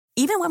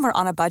Even when we're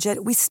on a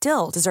budget, we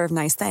still deserve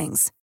nice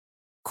things.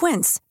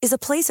 Quince is a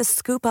place to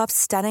scoop up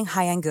stunning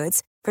high-end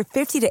goods for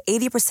 50 to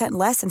 80%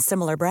 less than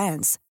similar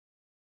brands.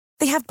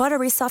 They have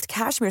buttery soft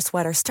cashmere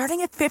sweaters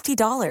starting at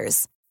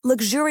 $50,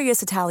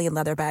 luxurious Italian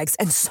leather bags,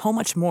 and so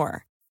much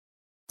more.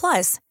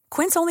 Plus,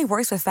 Quince only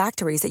works with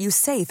factories that use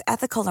safe,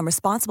 ethical, and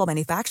responsible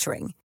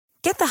manufacturing.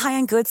 Get the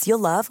high-end goods you'll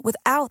love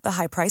without the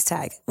high price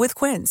tag with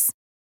Quince.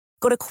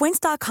 Go to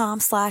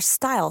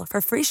quince.com/style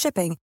for free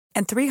shipping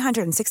and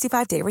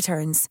 365-day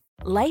returns.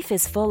 Life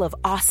is full of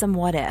awesome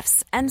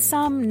what-ifs, and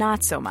some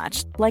not so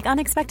much, like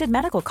unexpected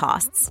medical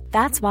costs.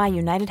 That's why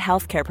United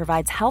Healthcare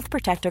provides Health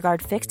Protector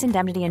Guard fixed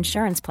indemnity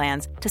insurance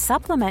plans to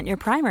supplement your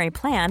primary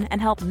plan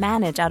and help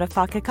manage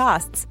out-of-pocket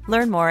costs.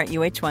 Learn more at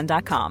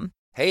uh1.com.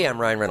 Hey, I'm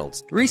Ryan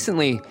Reynolds.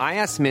 Recently, I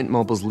asked Mint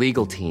Mobile's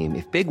legal team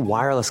if big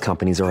wireless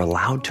companies are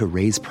allowed to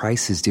raise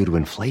prices due to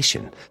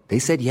inflation. They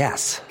said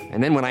yes.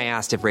 And then when I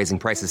asked if raising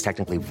prices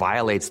technically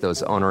violates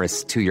those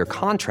onerous two-year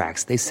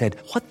contracts, they said,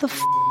 "What the f***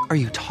 are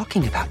you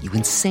talking about, you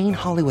insane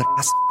Hollywood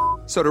ass?"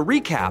 So to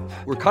recap,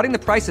 we're cutting the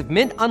price of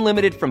Mint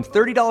Unlimited from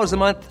 $30 a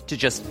month to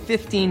just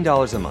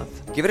 $15 a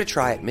month. Give it a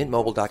try at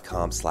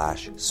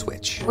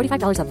mintmobile.com/switch.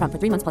 $45 up front for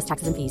 3 months plus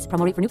taxes and fees.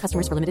 Promo rate for new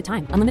customers for limited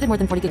time. Unlimited more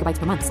than 40 gigabytes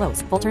per month.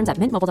 Slows full terms at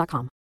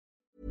mintmobile.com.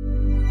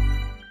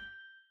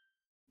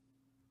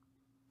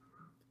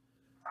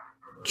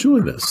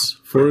 Join us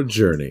for a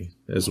journey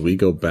as we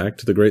go back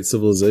to the great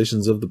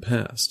civilizations of the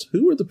past.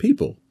 Who were the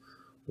people?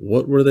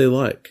 What were they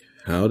like?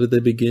 How did they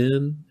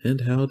begin?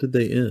 And how did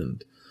they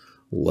end?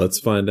 Let's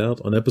find out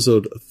on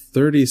episode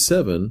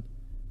 37,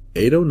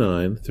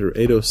 809 through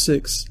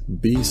 806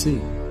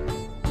 BC.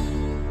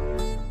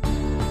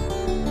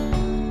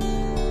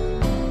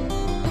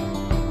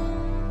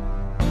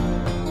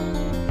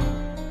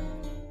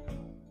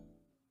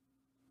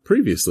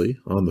 Previously,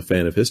 on The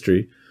Fan of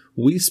History,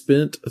 we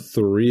spent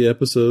 3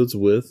 episodes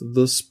with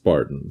the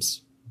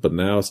Spartans. But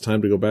now it's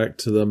time to go back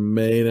to the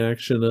main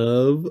action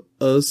of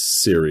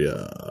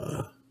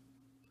Assyria.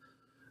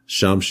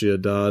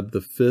 Shamshi-Adad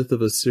V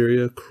of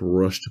Assyria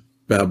crushed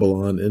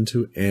Babylon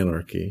into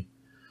anarchy.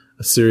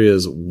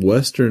 Assyria's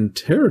western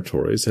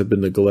territories had been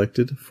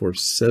neglected for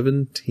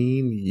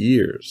 17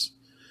 years.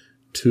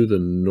 To the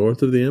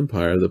north of the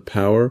empire, the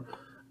power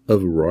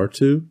of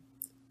Urartu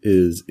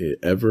is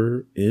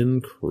ever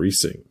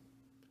increasing.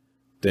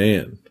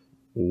 Dan,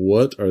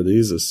 what are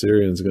these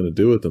Assyrians going to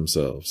do with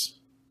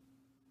themselves?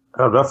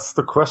 That's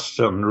the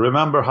question.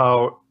 Remember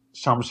how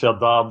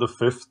Shamshi-Adad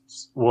V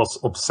was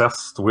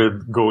obsessed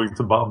with going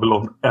to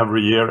Babylon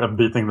every year and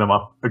beating them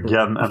up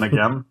again and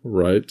again?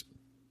 Right.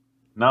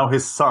 Now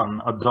his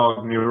son,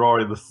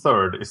 Adad-nirari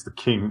III, is the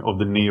king of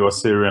the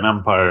Neo-Assyrian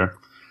Empire.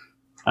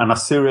 And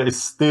Assyria is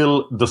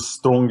still the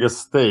strongest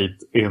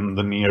state in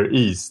the Near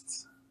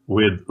East,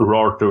 with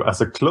Urartu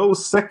as a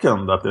close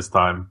second at this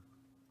time.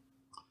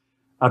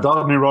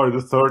 Adad-nirari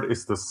III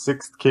is the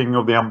 6th king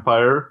of the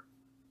empire.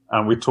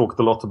 And we talked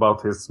a lot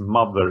about his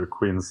mother,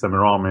 Queen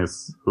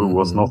Semiramis, who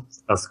was not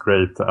as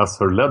great as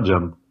her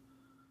legend.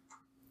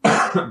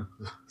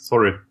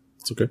 Sorry.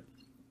 It's okay.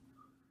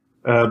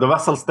 The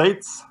vassal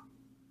states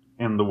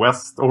in the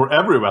west, or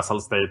every vassal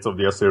state of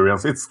the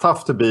Assyrians, it's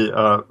tough to be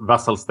a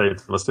vassal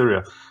state of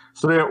Assyria.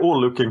 So they are all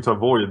looking to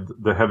avoid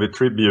the heavy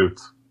tribute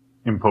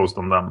imposed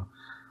on them.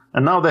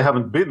 And now they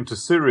haven't been to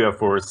Syria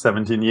for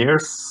 17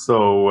 years,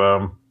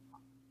 so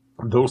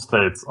those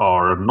states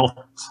are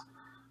not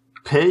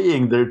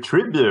paying their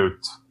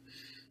tribute.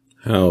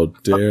 How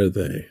dare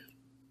they?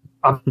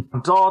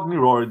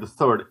 Adad-nirari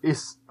III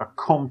is a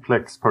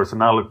complex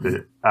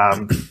personality,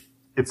 and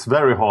it's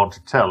very hard to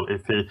tell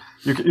if he...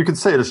 You could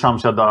say that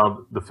Shamshi-Adad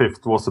V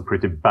was a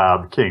pretty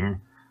bad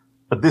king,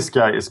 but this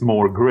guy is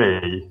more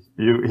grey.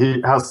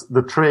 He has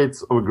the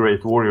traits of a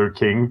great warrior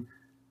king,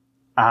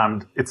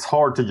 and it's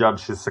hard to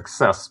judge his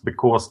success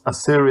because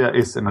Assyria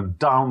is in a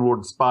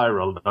downward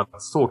spiral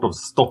that sort of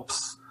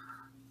stops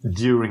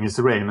during his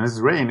reign. And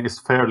his reign is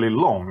fairly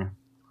long,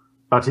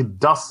 but he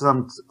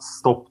doesn't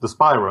stop the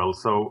spiral.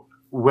 So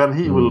when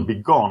he will be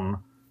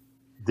gone,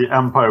 the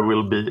empire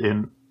will be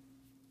in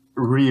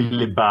a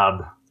really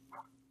bad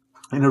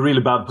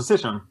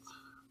position.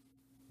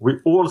 We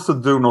also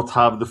do not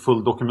have the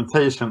full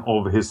documentation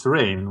of his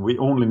reign. We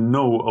only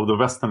know of the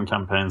Western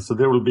campaigns. So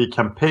there will be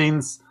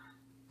campaigns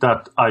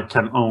that I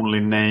can only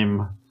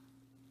name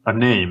a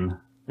name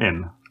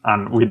in,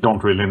 and we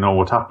don't really know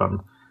what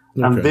happened.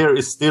 Okay. And there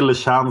is still a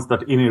chance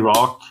that in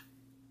Iraq,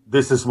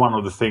 this is one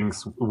of the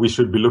things we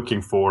should be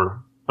looking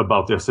for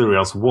about the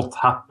Assyrians. What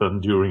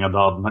happened during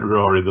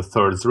Adad-nirari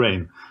III's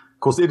reign?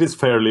 Because it is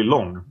fairly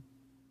long.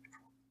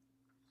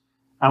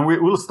 And we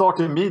will start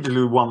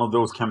immediately with one of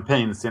those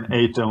campaigns in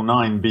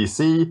 809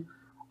 BC.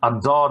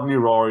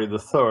 Adad-nirari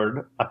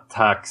III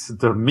attacks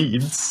the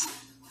Medes.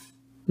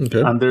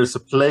 Okay. And there's a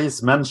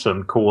place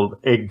mentioned called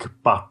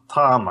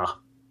Ecbatana.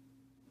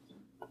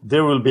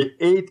 There will be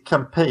 8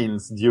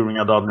 campaigns during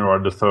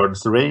Adad-nirari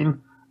III's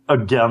reign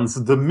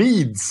against the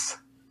Medes.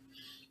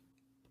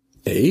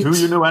 8? Do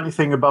you know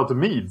anything about the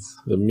Medes?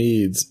 The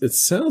Medes. It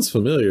sounds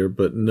familiar,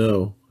 but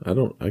no.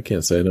 I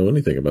can't say I know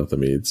anything about the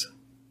Medes.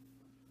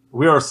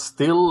 we are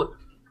still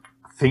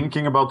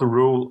thinking about the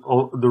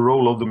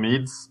role of the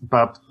Medes,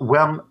 but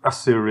when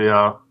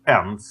Assyria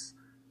ends,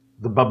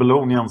 the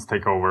Babylonians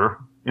take over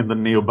in the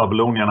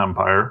Neo-Babylonian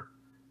Empire.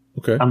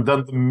 Okay. And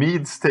then the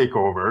Medes take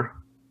over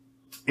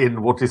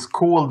in what is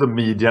called the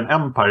Median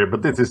Empire,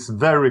 but this is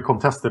very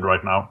contested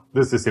right now.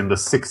 This is in the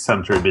 6th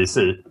century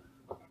BC.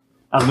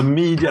 And the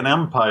Median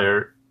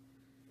Empire,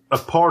 a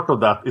part of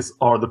that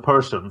are the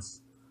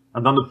Persians.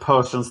 And then the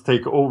Persians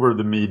take over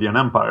the Median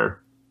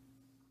Empire.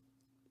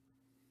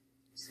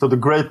 So the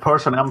Great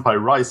Persian Empire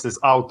rises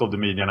out of the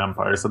Median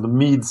Empire. So the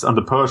Medes and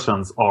the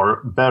Persians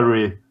are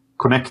very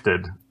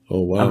connected.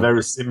 Oh, wow. And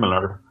very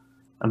similar.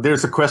 And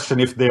there's a question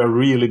if they are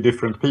really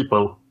different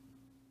people.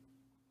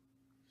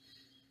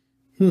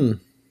 In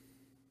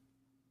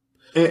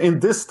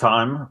this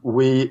time,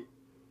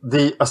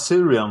 the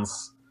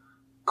Assyrians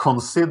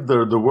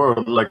consider the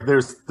world, like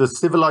there's the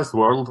civilized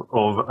world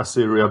of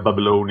Assyria,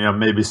 Babylonia,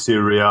 maybe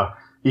Syria,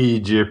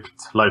 Egypt,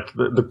 like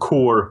the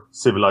core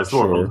civilized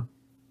world.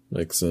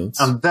 Makes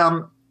sense. And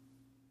then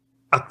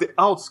at the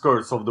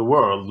outskirts of the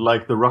world,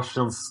 like the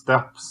Russian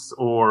steppes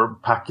or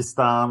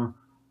Pakistan,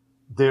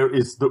 there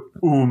is the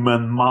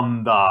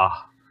Manda,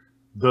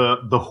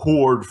 the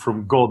horde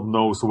from God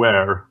knows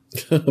where.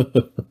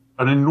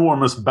 An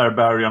enormous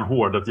barbarian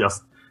horde that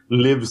just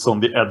lives on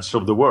the edge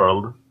of the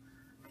world.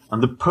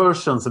 And the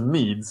Persians and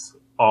Medes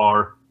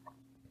are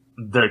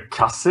their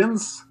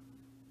cousins.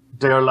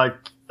 They're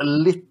like a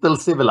little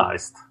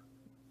civilized.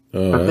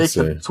 But they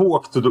can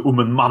talk to the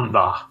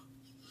Manda.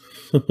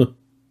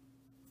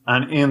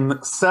 And in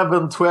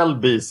 712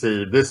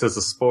 BC, this is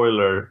a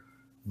spoiler,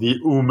 the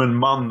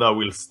Manda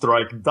will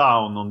strike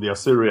down on the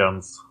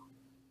Assyrians.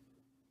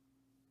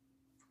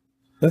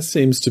 That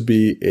seems to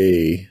be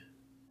a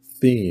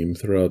theme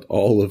throughout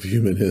all of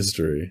human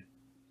history.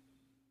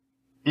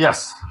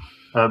 Yes,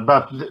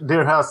 but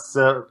there has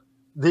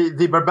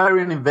the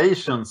barbarian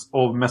invasions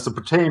of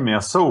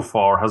Mesopotamia so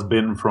far has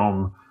been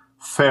from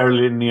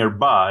fairly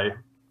nearby.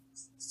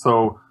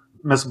 So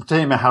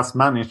Mesopotamia has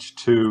managed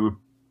to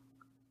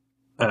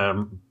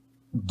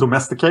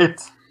domesticate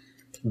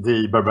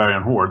the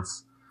barbarian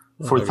hordes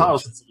for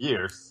thousands of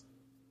years.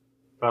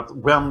 But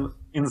when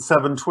in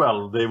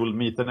 712 they will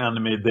meet an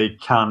enemy they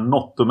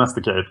cannot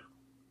domesticate.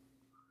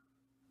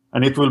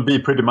 And it will be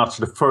pretty much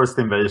the first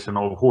invasion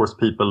of horse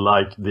people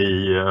like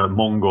the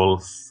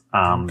Mongols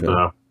and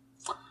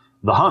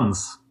the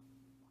Huns.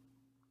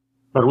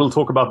 But we'll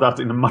talk about that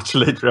in a much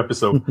later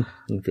episode.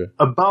 Okay.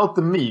 About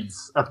the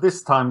Medes, at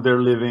this time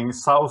they're living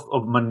south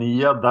of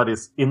Mania, that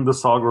is in the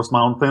Zagros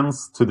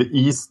Mountains, to the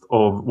east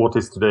of what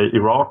is today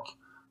Iraq,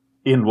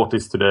 in what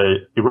is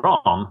today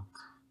Iran.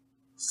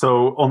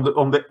 So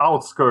on the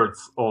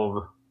outskirts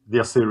of the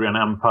Assyrian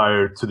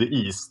Empire to the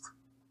east.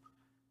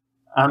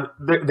 And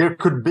there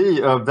could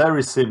be a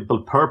very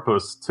simple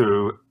purpose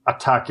to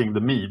attacking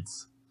the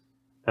Medes.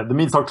 The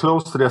Medes are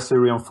close to the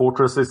Assyrian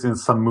fortresses in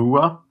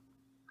Samua,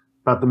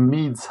 but the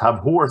Medes have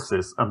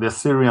horses, and the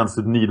Assyrians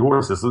need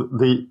horses. So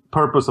the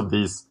purpose of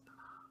these,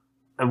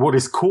 what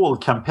is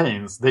called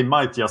campaigns, they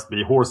might just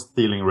be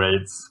horse-stealing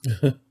raids.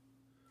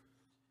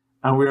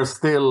 And we are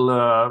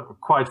still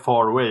quite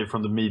far away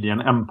from the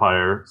Median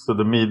Empire. So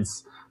the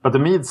Medes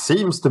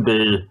seems to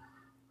be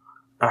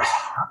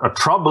a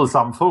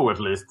troublesome foe, at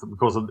least,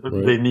 because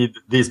they need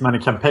these many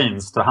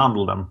campaigns to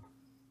handle them.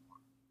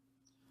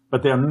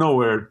 But they are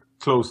nowhere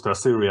close to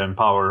Assyria in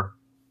power.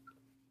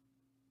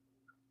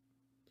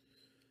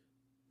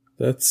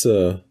 That's,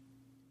 if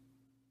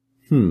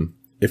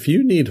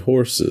you need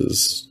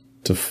horses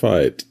to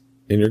fight,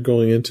 and you're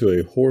going into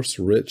a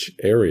horse-rich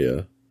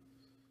area,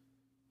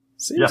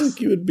 seems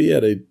like you would be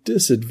at a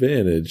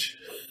disadvantage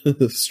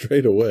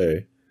straight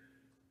away.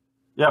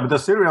 Yeah, but the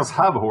Assyrians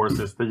have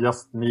horses. They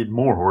just need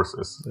more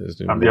horses.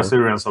 The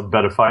Assyrians are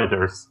better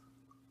fighters.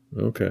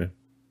 Okay.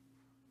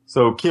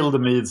 So kill the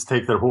Medes,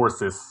 take their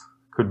horses,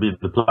 could be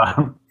the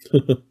plan.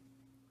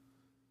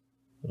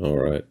 All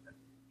right.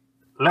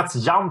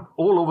 Let's jump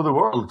all over the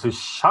world to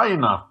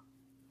China.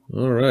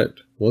 All right.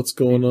 What's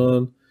going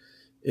on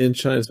in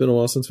China? It's been a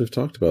while since we've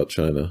talked about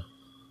China.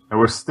 And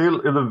we're still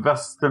in the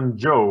Western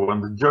Zhou,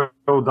 and the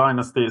Zhou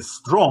dynasty is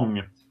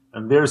strong.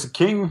 And there's a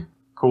king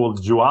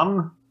called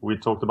Yuan, we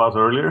talked about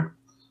earlier.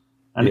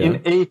 And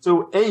in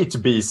 808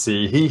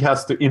 BC, he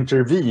has to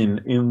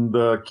intervene in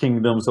the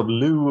kingdoms of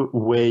Lu,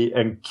 Wei,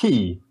 and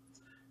Qi.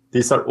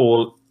 These are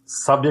all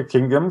subject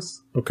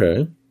kingdoms.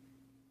 Okay.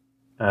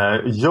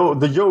 The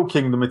Zhou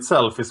kingdom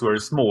itself is very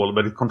small,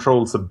 but it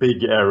controls a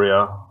big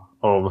area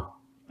of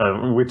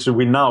which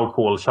we now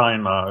call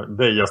China.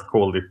 They just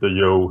called it the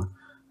Zhou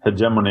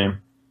hegemony.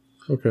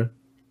 Okay.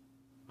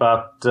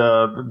 But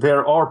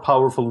there are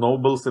powerful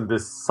nobles in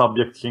these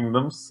subject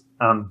kingdoms,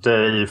 and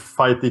they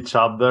fight each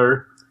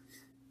other,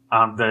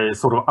 and they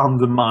sort of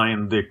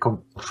undermine the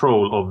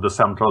control of the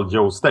central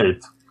Zhou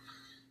state.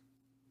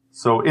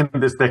 So in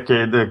this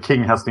decade, the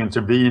king has to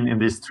intervene in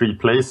these three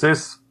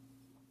places.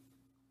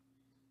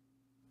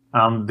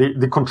 And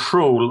the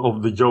control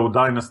of the Zhou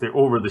dynasty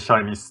over the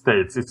Chinese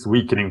states is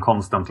weakening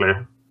constantly.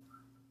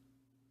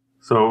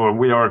 So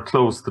we are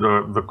close to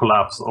the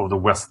collapse of the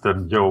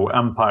Western Zhou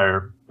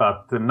Empire.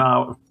 But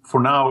for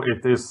now,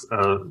 it is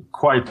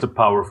quite a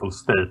powerful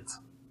state.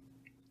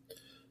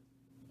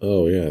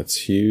 Oh, yeah,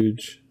 it's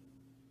huge.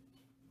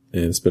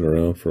 And it's been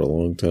around for a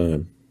long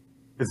time.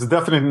 It's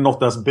definitely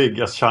not as big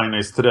as China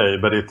is today,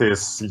 but it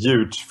is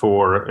huge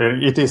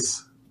it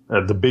is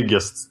the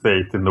biggest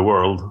state in the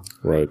world.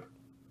 Right.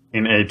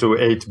 In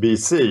 808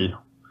 BC.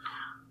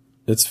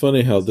 It's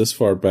funny how this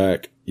far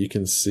back you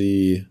can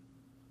see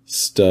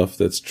stuff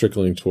that's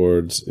trickling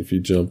towards, if you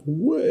jump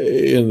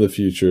way in the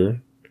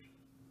future,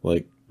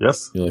 like,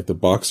 yes, like the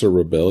Boxer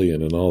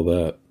Rebellion and all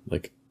that.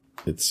 Like,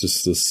 it's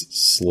just this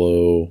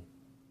slow,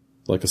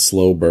 like a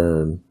slow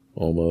burn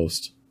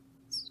almost.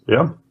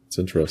 Yeah. It's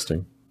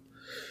interesting.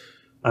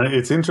 And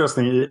it's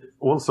interesting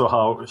also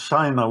how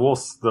China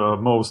was the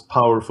most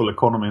powerful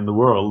economy in the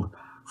world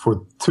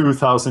for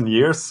 2,000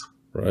 years.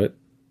 Right.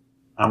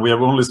 And we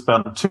have only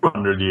spent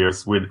 200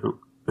 years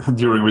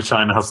during which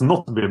China has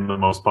not been the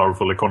most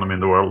powerful economy in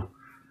the world.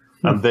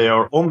 And they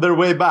are on their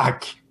way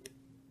back.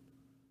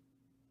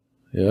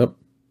 Yep.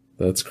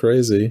 That's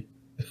crazy.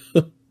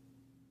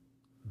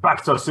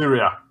 Back to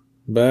Assyria.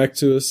 Back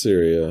to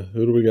Assyria.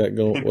 Who do we got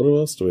going? What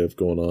else do we have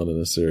going on in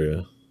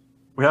Assyria?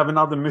 We have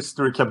another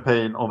mystery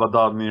campaign of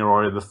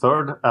Adad-nirari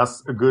III.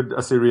 As a good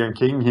Assyrian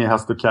king, he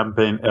has to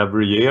campaign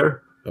every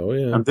year. Oh,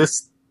 yeah. And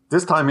this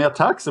time he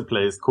attacks a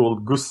place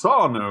called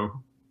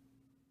Gusanu.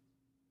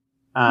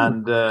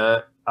 And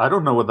I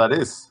don't know what that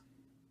is.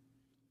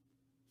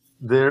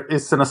 There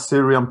is an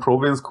Assyrian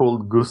province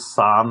called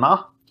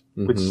Gusana,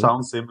 which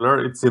sounds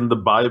similar. It's in the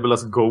Bible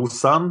as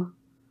Gosan.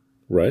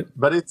 Right.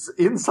 But it's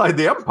inside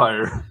the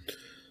empire.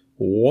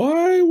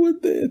 Why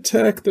would they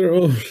attack their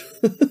own?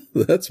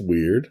 That's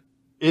weird.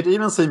 It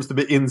even seems to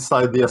be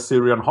inside the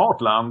Assyrian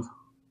heartland.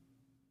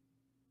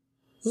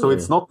 So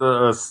it's not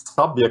a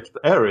subject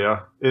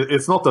area.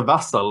 It's not a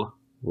vassal.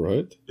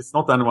 Right. It's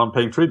not anyone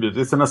paying tribute.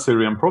 It's an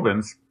Assyrian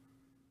province.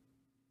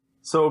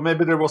 So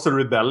maybe there was a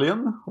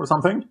rebellion or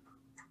something?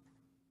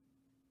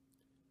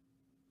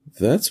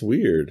 That's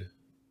weird.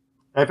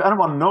 If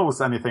anyone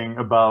knows anything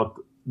about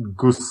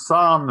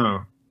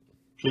Gusanu,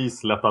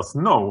 please let us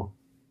know.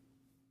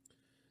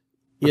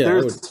 But Yeah,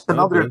 there's I'd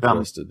another be event.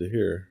 interested to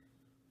hear.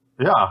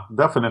 Yeah,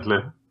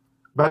 definitely.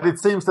 But it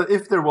seems that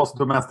if there was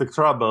domestic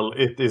trouble,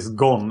 it is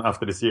gone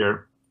after this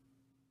year.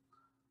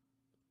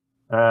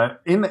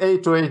 In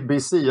 808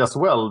 BC as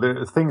well,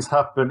 things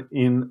happen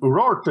in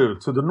Urartu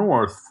to the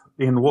north,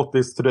 in what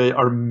is today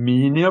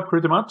Armenia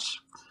pretty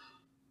much.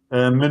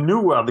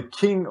 Menua, the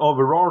king of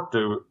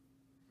Urartu,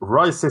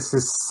 rises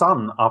his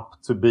son up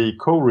to be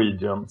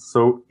co-regent.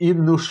 So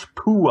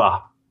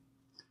Inushpua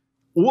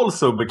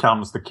also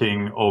becomes the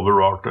king of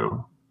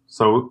Urartu.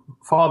 So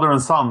father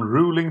and son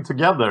ruling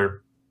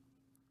together.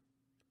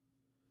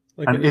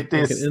 Like and an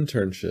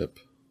internship.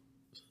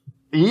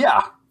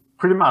 Yeah,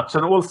 pretty much.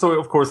 And also,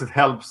 of course, it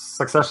helps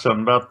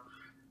succession. But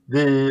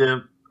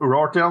the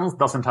Urartians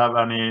doesn't have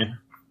any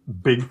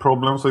big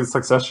problems with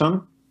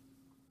succession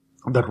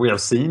that we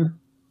have seen.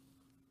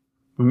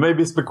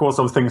 Maybe it's because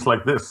of things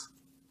like this.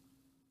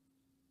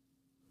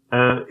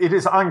 It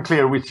is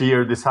unclear which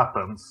year this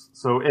happens.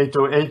 So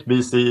 808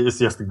 BC is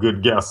just a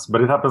good guess.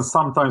 But it happens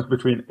sometimes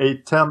between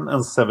 810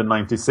 and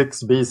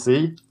 796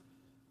 BC.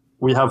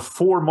 We have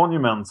 4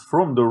 monuments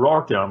from the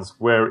Urartians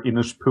where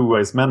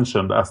Inushpua is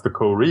mentioned as the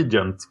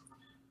co-regent.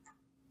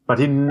 But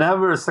he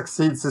never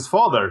succeeds his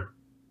father.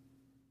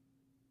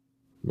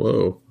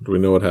 Whoa. Do we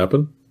know what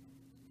happened?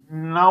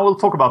 Now we'll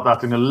talk about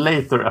that in a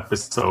later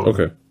episode.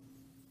 Okay.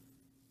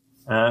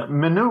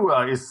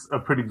 Menua is a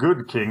pretty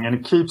good king, and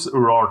he keeps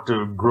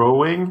Urartu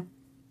growing.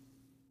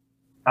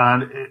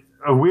 And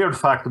a weird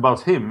fact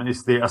about him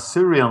is the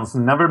Assyrians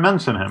never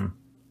mention him.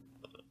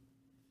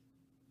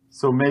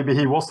 So maybe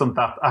he wasn't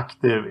that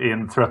active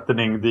in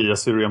threatening the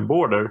Assyrian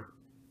border,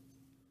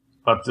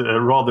 but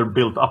rather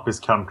built up his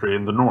country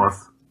in the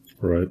north.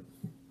 Right.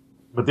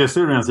 But the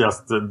Assyrians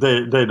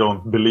they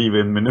don't believe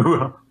in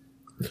Menua.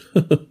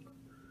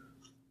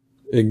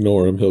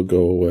 Ignore him, he'll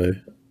go away.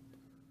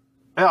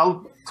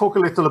 I'll talk a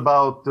little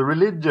about the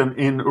religion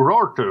in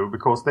Urartu,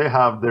 because they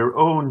have their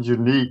own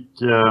unique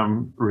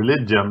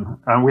religion.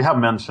 And we have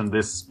mentioned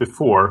this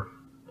before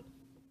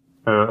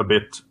a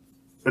bit.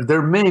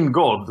 Their main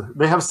god,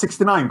 they have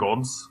 69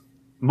 gods.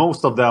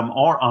 Most of them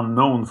are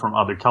unknown from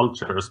other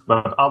cultures,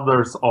 but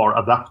others are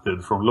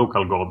adapted from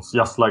local gods,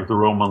 just like the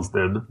Romans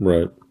did.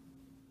 Right.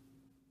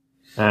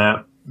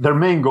 Their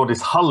main god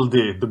is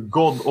Haldi, the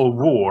god of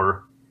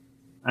war.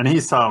 And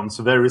he sounds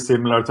very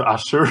similar to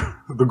Ashur,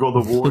 the god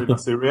of war in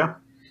Assyria,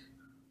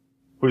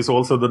 who is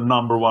also the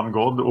number one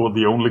god, or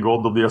the only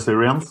god of the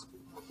Assyrians.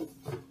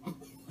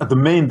 And the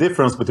main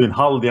difference between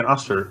Haldi and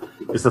Ashur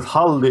is that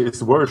Haldi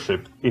is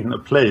worshipped in a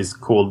place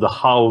called the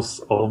House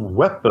of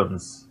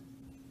Weapons.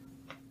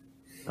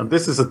 And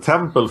this is a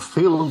temple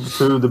filled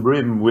to the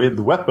brim with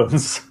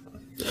weapons.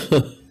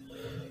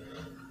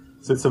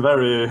 So it's a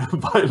very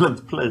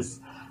violent place,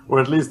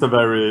 or at least a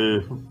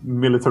very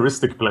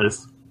militaristic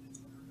place.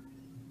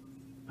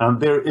 And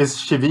there is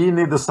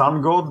Shivini, the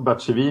sun god, but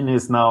Shivini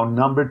is now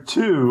number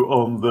 2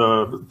 on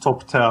the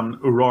top 10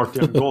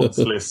 Urartian gods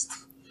list.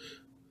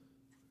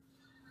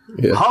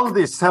 Yeah.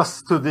 Haldi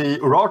says to the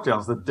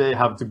Urartians that they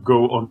have to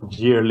go on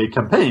yearly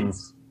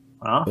campaigns.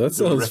 That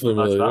sounds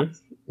familiar. That?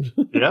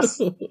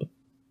 Yes.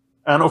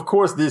 And of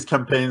course, these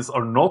campaigns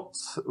are not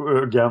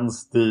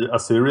against the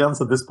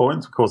Assyrians at this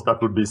point, because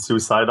that would be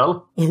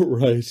suicidal.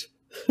 Right.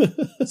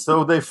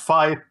 So they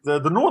fight the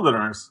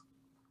Northerners.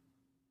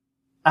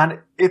 And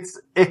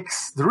it's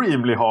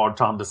extremely hard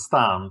to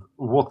understand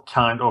what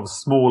kind of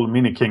small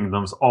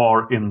mini-kingdoms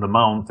are in the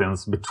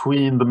mountains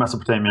between the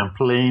Mesopotamian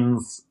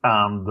plains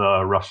and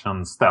the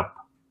Russian steppe.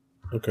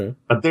 Okay.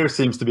 But there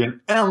seems to be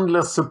an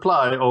endless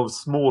supply of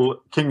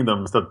small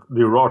kingdoms that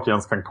the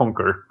Urartians can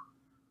conquer.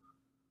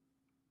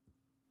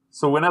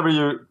 So whenever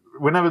the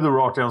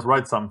Urartians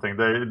write something,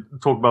 they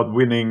talk about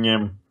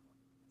winning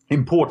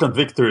important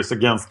victories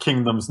against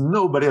kingdoms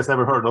nobody has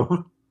ever heard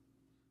of.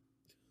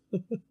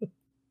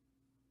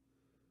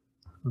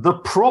 The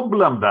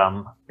problem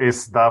then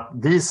is that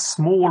these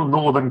small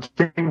northern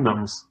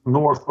kingdoms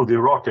north of the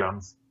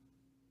Urartians,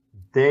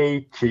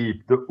 they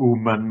keep the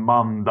Uman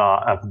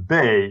Manda at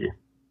bay.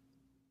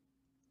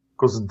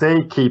 Because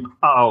they keep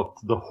out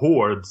the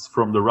hordes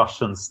from the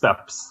Russian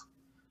steppes.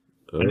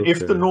 Okay. And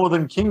if the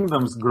northern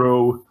kingdoms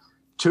grow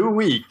too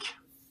weak,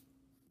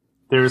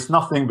 there is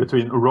nothing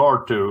between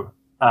Urartu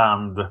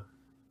and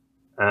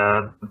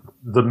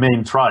the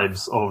main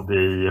tribes of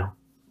the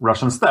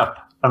Russian steppe.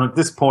 And at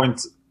this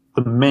point,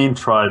 the main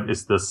tribe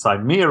is the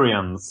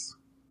Cimmerians,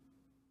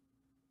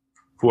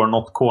 who are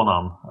not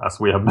Conan, as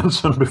we have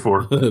mentioned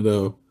before. I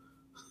know.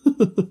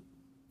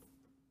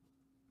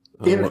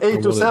 In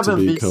 807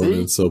 BC,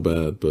 Conan so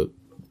bad, but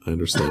I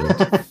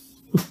understand.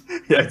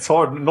 Yeah, it's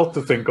hard not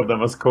to think of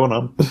them as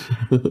Conan.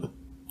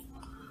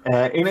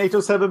 In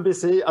 807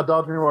 BC,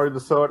 Adad-nirari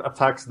III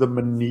attacks the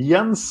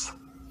Manians.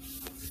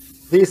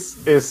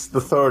 This is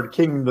the third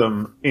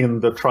kingdom in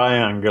the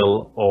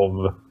triangle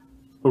of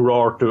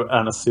Urartu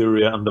and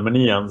Assyria and the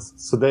Manians.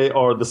 So they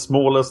are the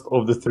smallest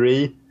of the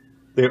three.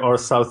 They are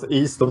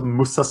southeast of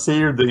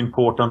Musasir, the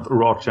important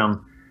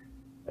Urartian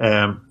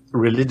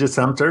religious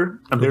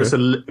center. And there's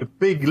a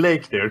big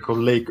lake there called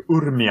Lake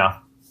Urmia.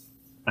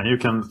 And you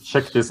can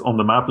check this on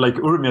the map. Lake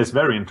Urmia is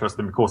very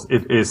interesting because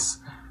it is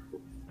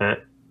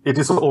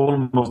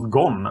almost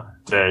gone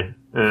today.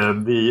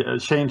 The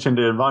change in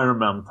the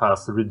environment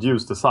has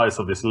reduced the size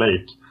of this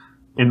lake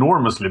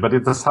enormously, but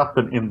it has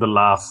happened in the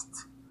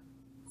last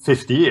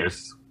 50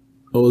 years.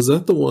 Oh, is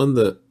that the one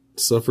that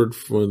suffered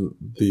from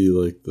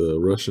the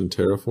Russian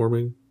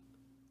terraforming?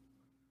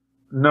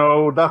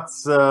 No,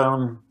 that's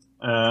the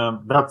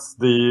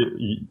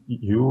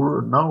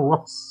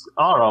what's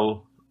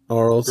Aral?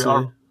 Aral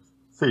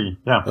Sea,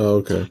 yeah. Oh,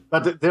 okay.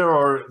 But there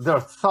are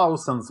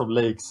thousands of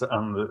lakes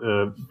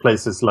and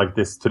places like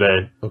this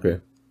today.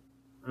 Okay.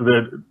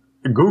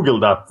 Google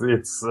that.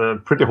 It's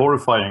pretty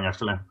horrifying,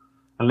 actually.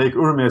 And Lake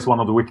Urmia is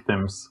one of the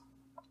victims.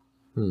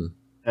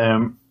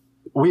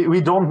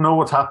 We don't know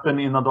what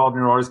happened in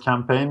Adad-nirari's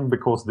campaign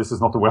because this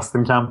is not a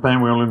Western campaign.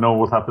 We only know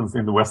what happens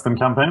in the Western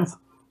campaigns.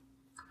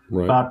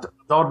 Right. But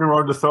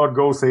Adad-nirari III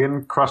goes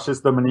in,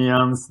 crushes the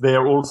Manians. They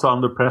are also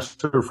under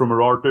pressure from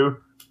Urartu.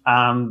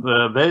 And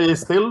they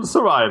still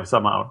survive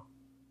somehow.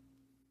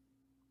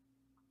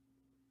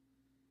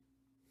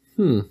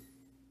 Well,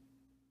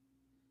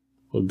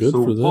 good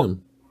for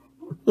them.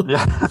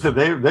 Yeah,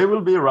 they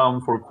will be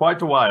around for quite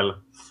a while.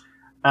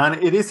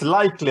 And it is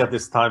likely at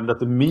this time that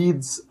the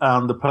Medes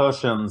and the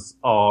Persians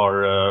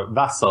are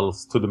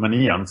vassals to the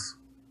Manians.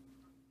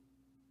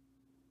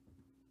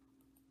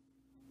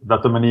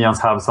 That the Manians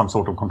have some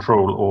sort of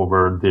control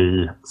over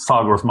the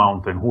Zagros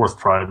Mountain horse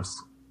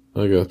tribes.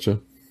 I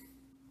gotcha.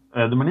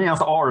 The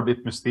Manians are a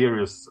bit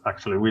mysterious,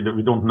 actually. We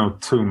don't know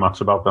too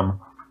much about them.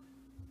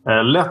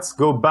 Let's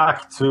go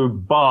back to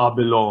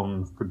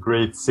Babylon, the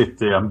great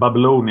city, and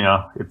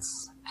Babylonia,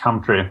 its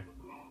country.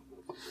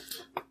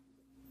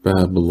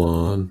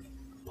 Babylon.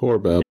 Poor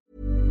Babylon.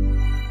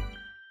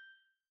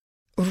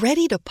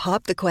 Ready to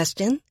pop the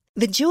question?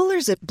 The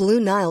jewelers at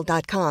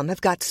BlueNile.com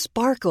have got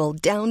sparkle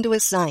down to a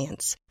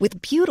science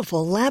with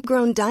beautiful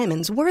lab-grown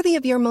diamonds worthy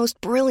of your most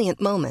brilliant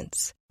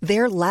moments.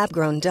 Their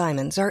lab-grown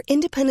diamonds are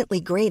independently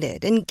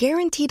graded and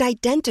guaranteed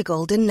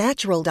identical to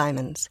natural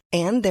diamonds.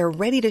 And they're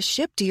ready to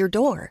ship to your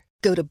door.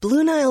 Go to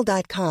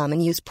BlueNile.com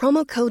and use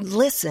promo code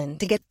LISTEN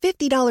to get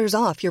 $50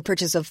 off your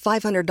purchase of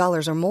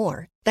 $500 or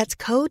more. That's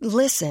code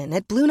LISTEN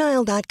at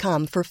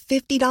BlueNile.com for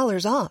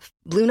 $50 off.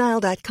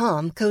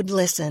 BlueNile.com, code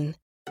LISTEN.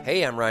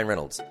 Hey, I'm Ryan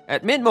Reynolds.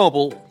 At Mint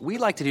Mobile, we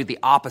like to do the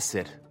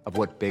opposite of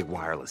what Big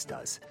Wireless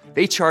does.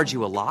 They charge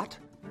you a lot.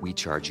 We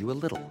charge you a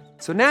little.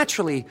 So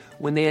naturally,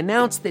 when they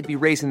announced they'd be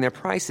raising their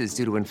prices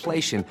due to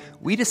inflation,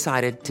 we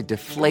decided to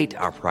deflate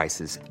our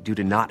prices due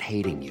to not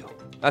hating you.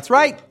 That's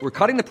right. We're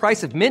cutting the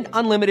price of Mint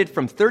Unlimited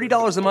from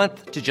 $30 a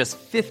month to just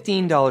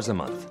 $15 a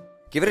month.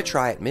 Give it a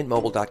try at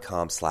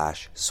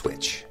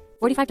mintmobile.com/switch.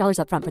 $45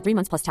 up front for 3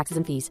 months plus taxes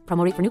and fees.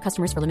 Promo rate for new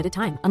customers for limited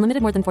time.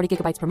 Unlimited more than 40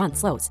 gigabytes per month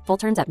slows. Full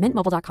terms at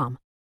mintmobile.com.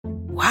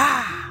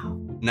 Wow.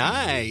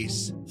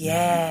 Nice.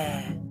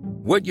 Yeah.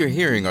 What you're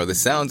hearing are the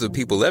sounds of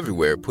people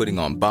everywhere putting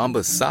on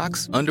Bombas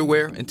socks,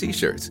 underwear, and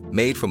T-shirts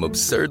made from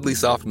absurdly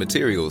soft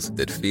materials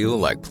that feel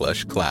like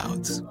plush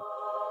clouds.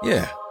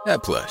 Yeah,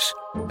 that plush.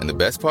 And the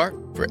best part?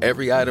 For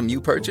every item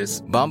you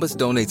purchase, Bombas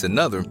donates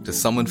another to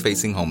someone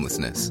facing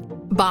homelessness.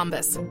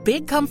 Bombas.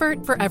 Big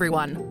comfort for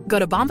everyone. Go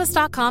to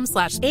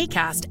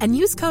bombas.com/ACAST and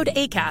use code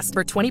ACAST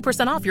for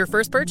 20% off your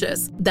first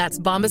purchase. That's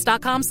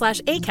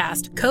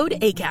bombas.com/ACAST. Code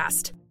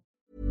ACAST.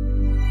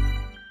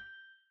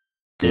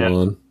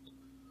 Yeah.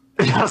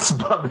 Yes,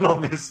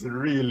 Babylon is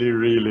really,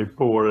 really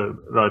poor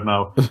right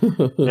now.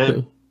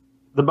 The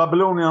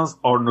Babylonians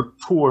are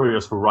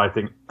notorious for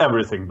writing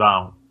everything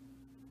down.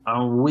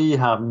 And we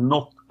have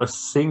not a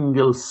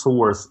single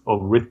source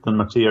of written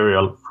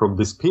material from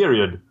this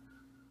period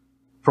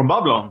from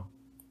Babylon.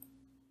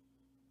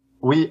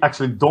 We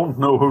actually don't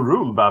know who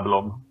ruled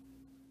Babylon.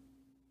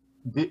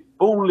 The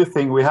only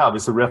thing we have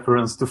is a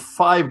reference to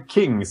 5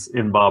 kings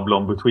in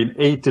Babylon between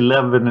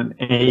 811 and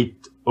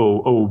 800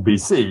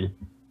 BC.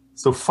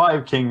 So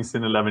 5 kings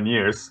in 11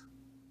 years.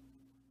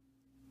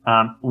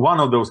 And one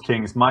of those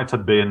kings might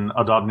have been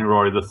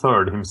Adad-nirari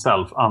III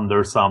himself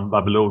under some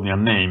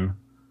Babylonian name.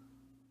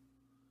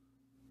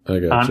 I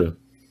gotcha. And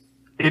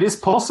it is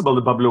possible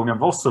that Babylonia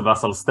was a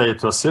vassal state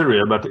to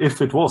Assyria, but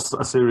if it was,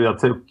 Assyria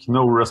took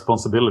no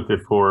responsibility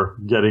for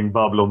getting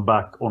Babylon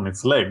back on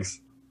its legs.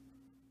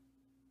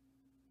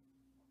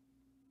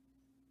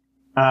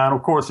 And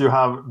of course you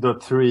have the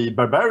 3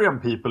 barbarian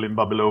people in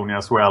Babylonia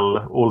as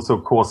well,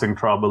 also causing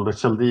trouble. The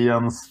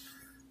Chaldeans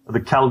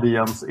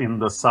in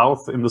the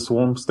south, in the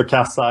swamps, the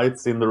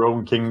Kassites in their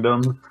own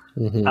kingdom,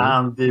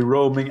 and the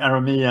roaming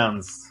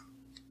Arameans,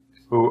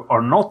 who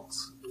are not,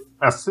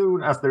 as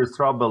soon as there's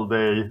trouble,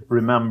 they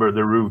remember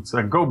their roots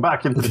and go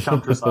back into the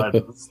countryside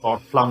and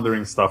start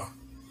plundering stuff.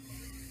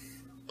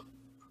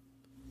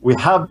 We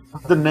have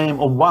the name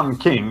of one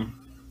king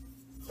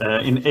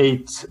in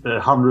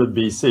 800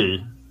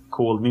 BC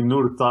called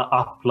Ninurta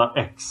Apla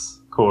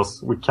X,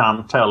 because we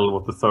can't tell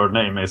what the third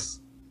name is.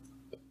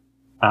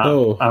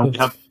 And we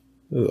have...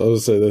 I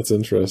would say that's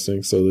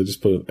interesting. So they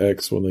just put an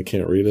X when they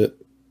can't read it?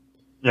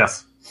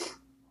 Yes.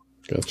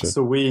 Gotcha.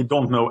 So we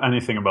don't know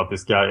anything about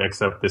this guy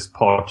except this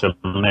partial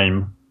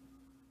name.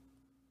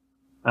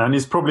 And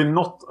he's probably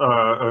not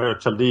a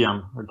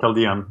Chaldean.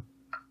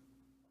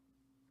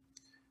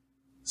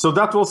 So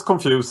that was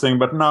confusing,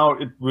 but now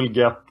it will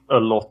get a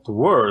lot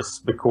worse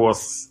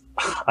because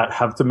I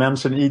have to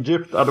mention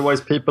Egypt,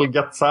 otherwise people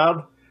get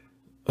sad.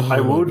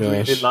 I would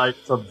really like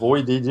to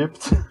avoid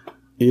Egypt.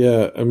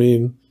 Yeah, I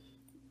mean,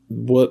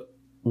 what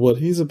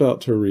he's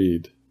about to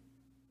read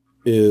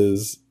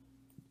is...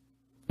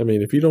 I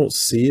mean, if you don't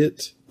see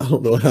it, I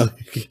don't know how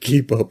you can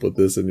keep up with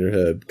this in your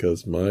head,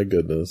 because my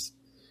goodness.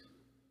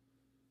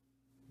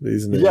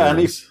 These names. Yeah, and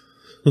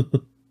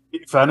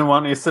if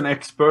anyone is an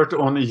expert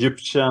on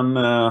Egyptian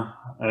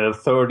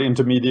third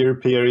intermediary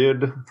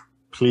period,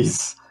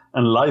 please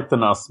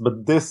enlighten us.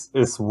 But this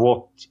is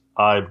what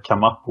I've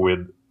come up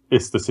with,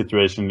 is the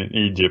situation in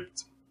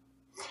Egypt.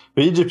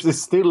 But Egypt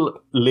is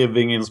still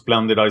living in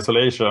splendid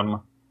isolation,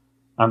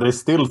 and they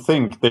still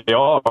think they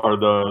are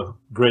the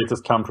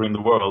greatest country in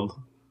the world.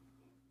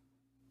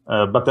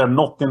 But they're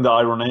not in the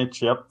Iron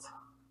Age yet.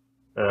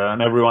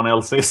 And everyone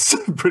else is,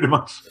 pretty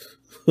much.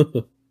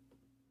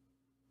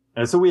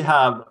 So we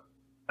have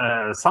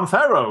some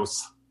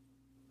pharaohs.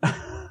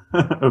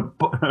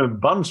 a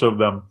bunch of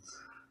them.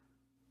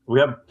 We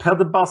have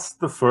Pedibas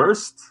I.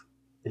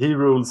 He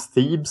rules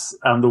Thebes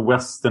and the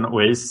Western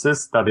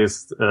Oasis, that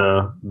is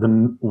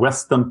the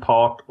western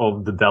part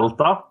of the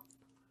Delta.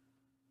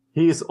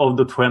 He is of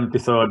the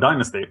 23rd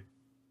dynasty.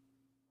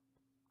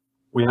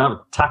 We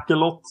have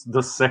Takelot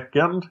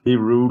II. He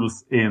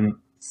rules in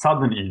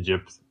southern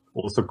Egypt,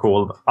 also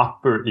called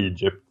Upper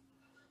Egypt.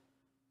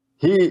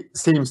 He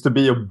seems to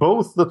be of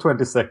both the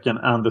 22nd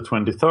and the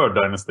 23rd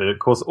dynasty,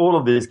 because all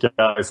of these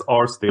guys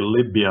are still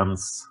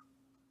Libyans,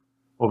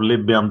 of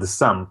Libyan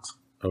descent.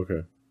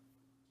 Okay.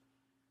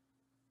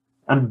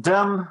 And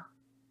then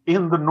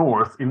in the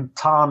north, in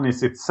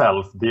Tanis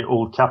itself, the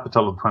old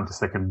capital of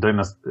 22nd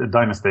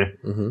dynasty,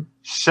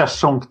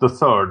 Sheshonq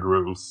III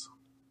rules.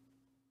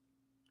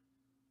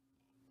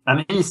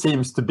 And he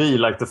seems to be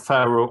like the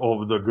pharaoh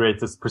of the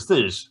greatest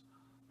prestige.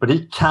 But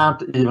he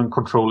can't even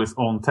control his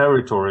own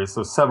territory.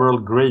 So several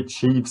great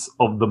chiefs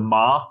of the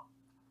Ma,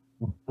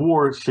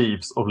 war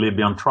chiefs of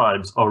Libyan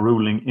tribes, are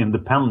ruling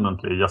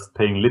independently, just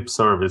paying lip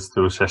service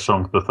to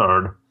Sheshonq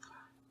III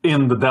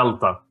in the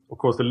Delta. Of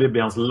course, the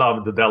Libyans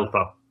love the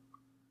Delta.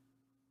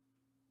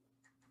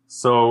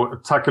 So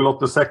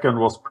Takelot II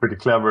was pretty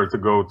clever to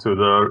go to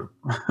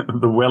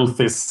the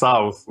wealthy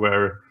south,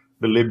 where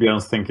the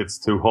Libyans think it's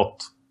too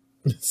hot.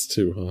 It's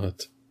too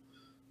hot.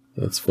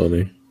 That's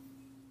funny.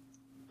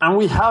 And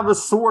we have a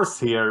source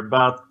here,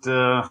 but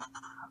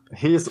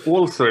he is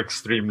also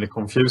extremely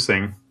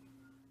confusing.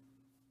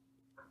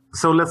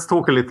 So let's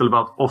talk a little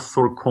about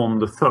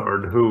Osorkon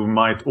III, who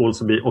might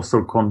also be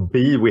Osorkon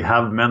B. We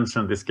have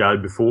mentioned this guy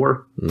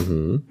before.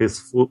 Mm-hmm.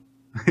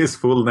 His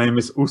full name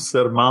is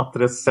Usser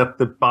Matres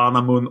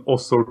Settepanamun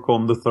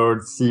Ossorkon III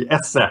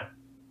C.S.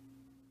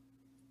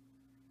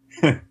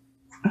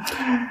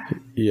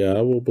 Yeah,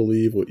 I will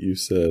believe what you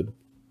said.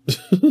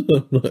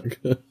 I'm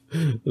not gonna,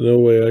 no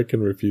way I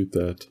can refute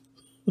that.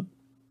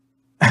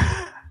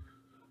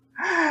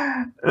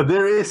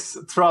 There is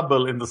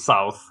trouble in the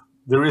south.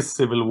 There is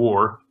civil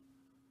war.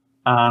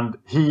 And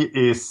he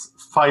is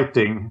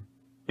fighting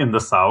in the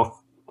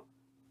south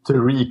to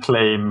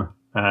reclaim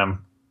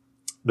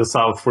the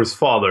south for his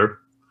father.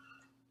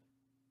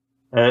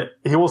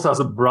 He also has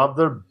a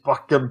brother,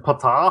 Bakken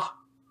Patah,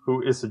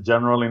 who is a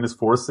general in his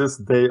forces.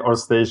 They are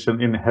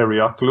stationed in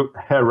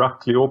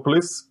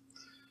Heracleopolis,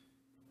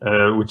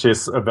 which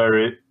is a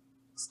very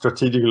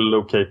strategically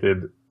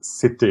located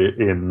city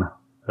in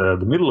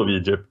the middle of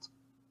Egypt.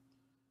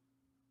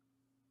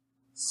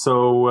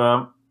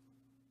 So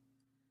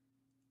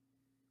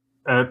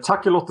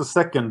Takelot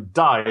II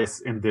dies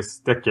in this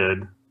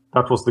decade.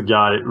 That was the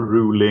guy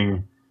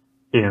ruling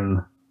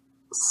in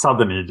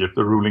southern Egypt,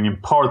 or ruling in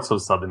parts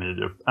of southern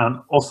Egypt. And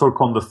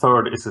Ossorkon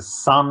III is his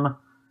son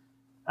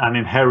and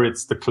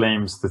inherits the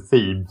claims to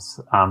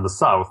Thebes and the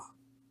south.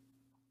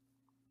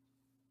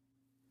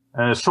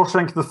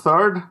 Shoshenq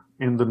III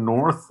in the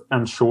north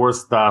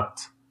ensures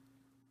that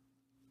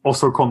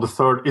Ossorkon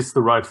III is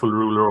the rightful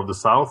ruler of the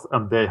south,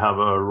 and they have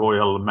a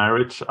royal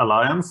marriage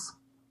alliance.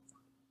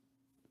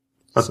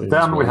 But Seems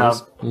then we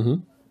have, wise.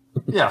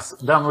 yes,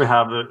 then we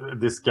have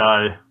this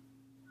guy,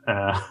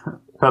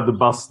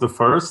 Pedibus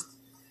I,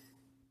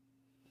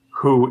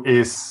 who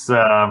is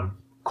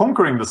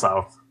conquering the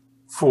south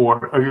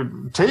for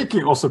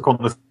taking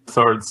Ossorkon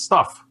III's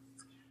stuff.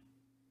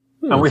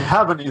 And we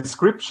have an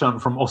inscription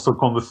from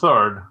Ossorkon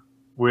III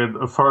with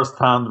a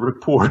first-hand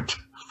report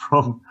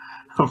from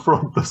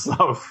the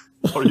south.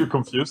 Are you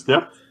confused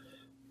yet?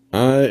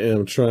 I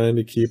am trying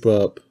to keep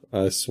up,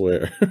 I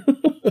swear.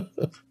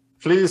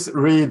 Please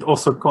read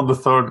Ossorkon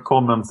III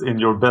comments in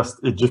your best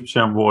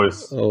Egyptian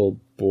voice. Oh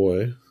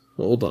boy.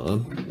 Hold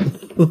on.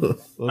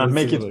 And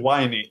make it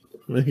whiny.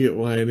 Make it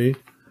whiny.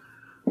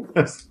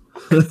 Yes.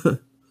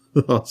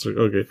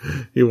 Okay.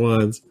 He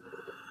whines.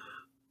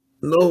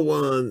 No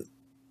one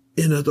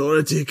in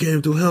authority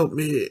came to help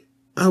me.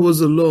 I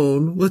was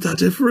alone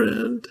without a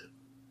friend.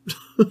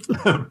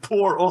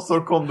 Poor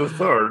Ossorkon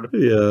III.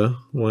 Yeah.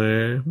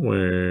 Where?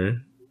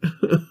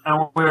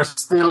 And we're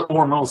still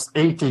almost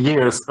 80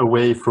 years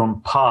away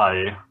from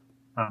Pi.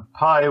 And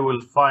Pi will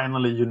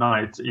finally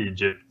unite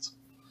Egypt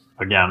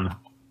again.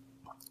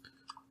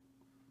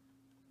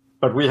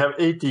 But we have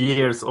 80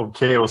 years of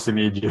chaos in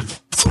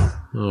Egypt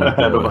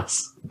ahead of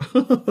us.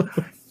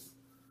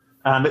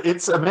 And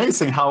it's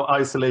amazing how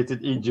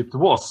isolated Egypt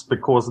was,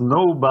 because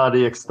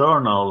nobody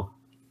external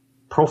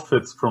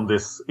profits from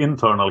this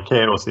internal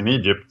chaos in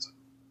Egypt.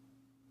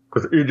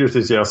 Because Egypt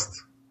is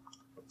just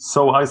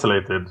so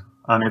isolated.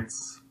 And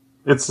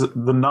it's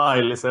the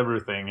Nile is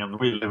everything, and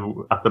we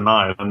live at the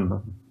Nile,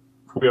 and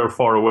we are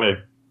far away.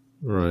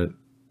 Right.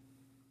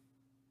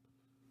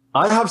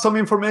 I have some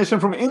information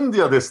from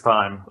India this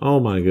time. Oh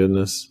my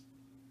goodness.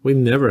 We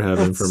never have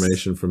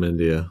information from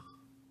India.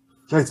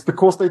 Yeah, it's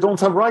because they don't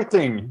have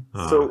writing.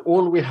 So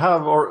all we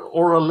have are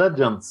oral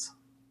legends.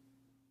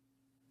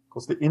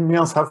 Because the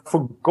Indians have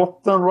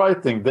forgotten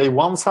writing. They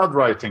once had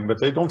writing, but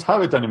they don't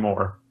have it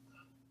anymore.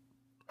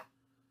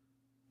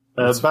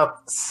 But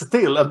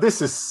still,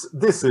 this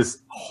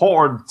is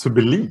hard to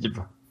believe.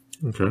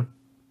 Okay.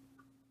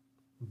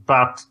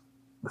 But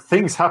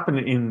things happen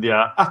in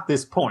India at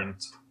this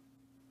point,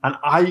 and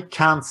I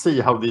can't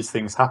see how these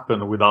things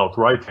happen without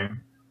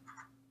writing.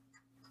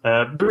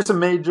 There is a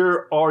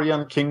major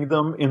Aryan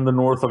kingdom in the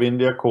north of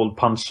India called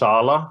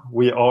Panchala.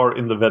 We are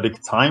in the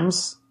Vedic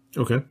times.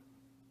 Okay.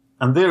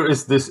 And there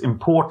is this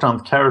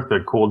important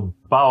character called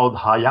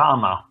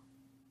Baudhayana.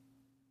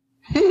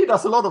 He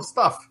does a lot of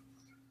stuff.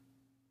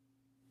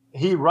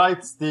 He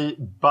writes the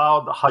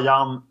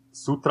Baudhayan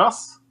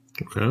Sutras.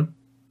 Okay.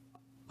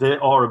 They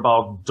are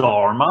about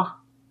Dharma.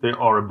 They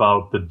are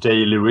about the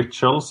daily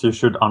rituals you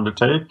should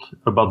undertake,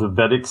 about the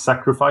Vedic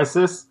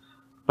sacrifices.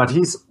 But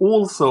he's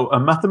also a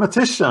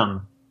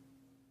mathematician.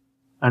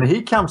 And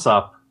he comes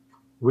up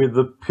with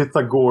the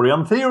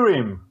Pythagorean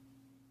theorem.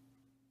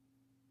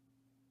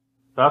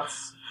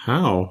 That's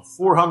how?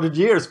 400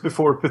 years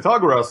before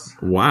Pythagoras.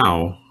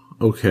 Wow.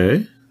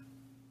 Okay.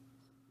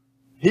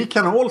 He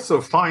can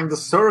also find a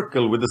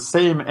circle with the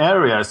same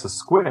area as a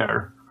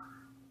square.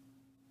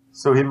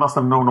 So he must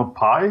have known of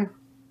pi.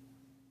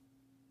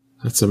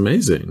 That's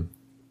amazing.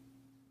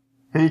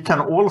 He can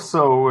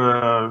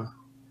also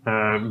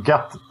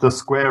get the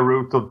square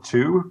root of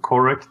 2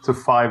 correct to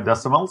 5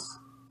 decimals.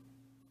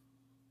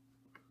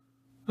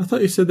 I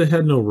thought you said they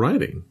had no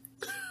writing.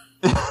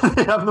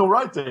 They have no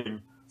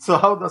writing. So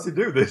how does he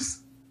do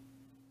this?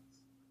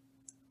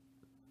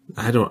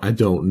 I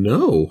don't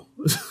know.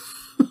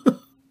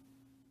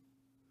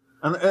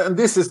 And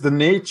this is the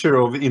nature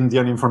of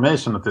Indian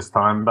information at this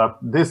time, but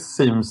this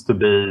seems to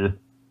be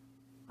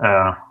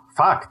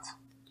fact.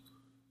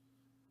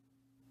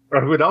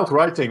 But without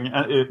writing,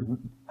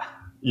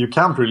 you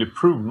can't really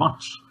prove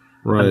much.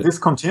 Right. And this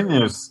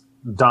continues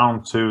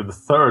down to the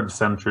 3rd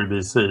century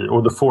BC,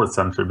 or the 4th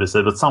century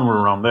BC, but somewhere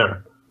around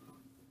there.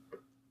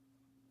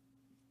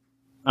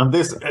 And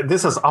this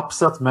has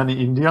upset many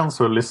Indians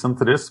who listen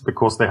to this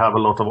because they have a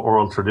lot of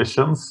oral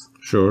traditions.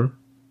 Sure.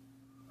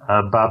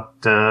 But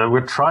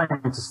we're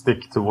trying to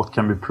stick to what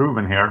can be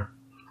proven here.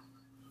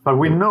 But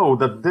we know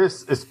that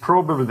this is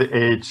probably the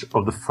age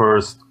of the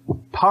first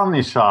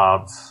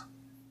Upanishads.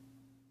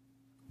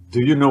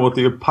 Do you know what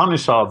the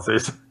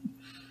Upanishads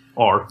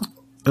are?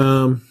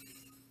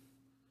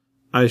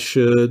 I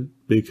should,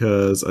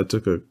 because I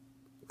took a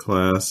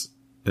class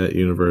at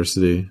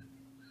university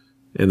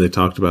and they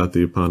talked about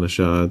the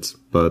Upanishads,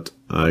 but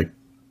other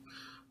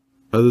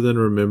than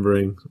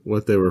remembering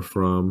what they were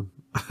from,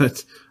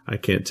 I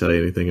can't tell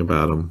you anything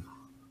about them.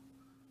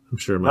 I'm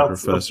sure my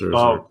professors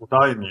are what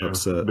I knew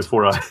upset.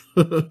 before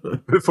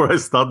I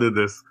studied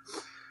this.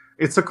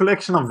 It's a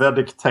collection of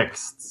Vedic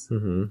texts.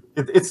 Mm-hmm.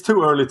 It's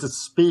too early to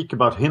speak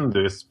about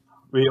Hinduism.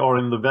 We are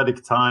in the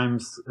Vedic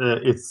times.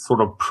 It's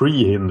sort of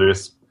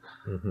pre-Hinduism.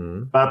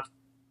 Mm-hmm. But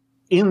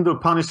in the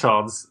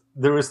Upanishads,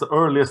 there is the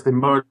earliest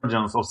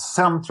emergence of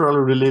central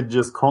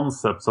religious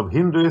concepts of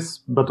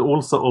Hinduism, but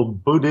also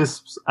of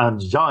Buddhism and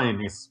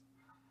Jainism.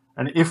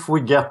 And if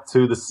we get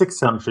to the 6th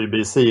century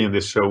BC in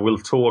this show, we'll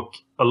talk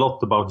a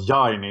lot about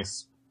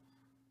Jainism,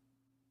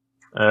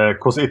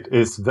 because it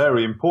is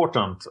very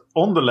important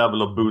on the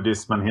level of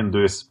Buddhism and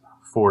Hinduism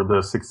for the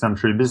 6th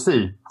century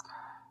BC.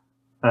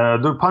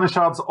 The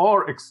Upanishads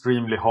are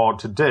extremely hard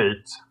to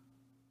date.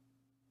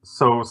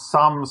 So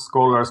some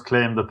scholars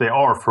claim that they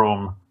are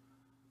from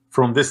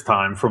this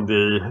time, from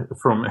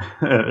 805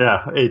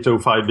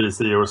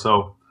 BC or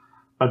so.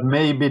 But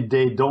maybe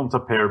they don't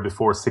appear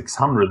before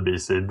 600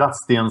 BC.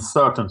 That's the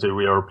uncertainty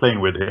we are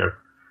playing with here.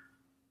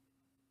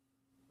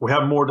 We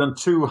have more than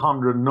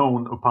 200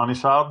 known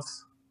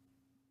Upanishads.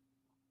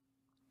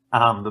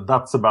 And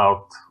that's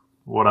about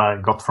what I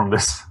got from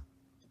this.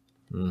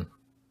 Mm.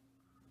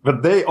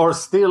 But they are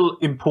still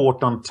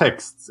important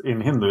texts in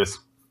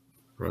Hinduism.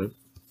 Right.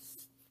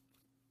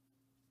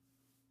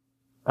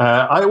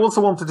 I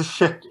also wanted to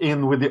check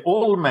in with the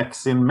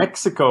Olmecs in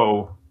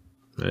Mexico.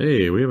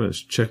 Hey, we haven't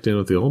checked in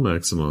with the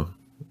Olmecs in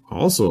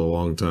also a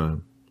long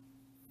time.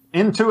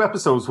 In 2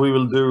 episodes, we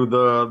will do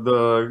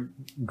the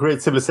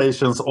great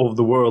civilizations of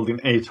the world in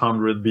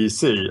 800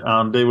 BC,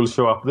 and they will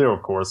show up there,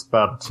 of course.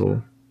 But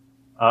cool.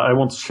 I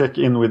want to check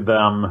in with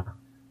them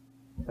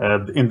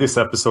in this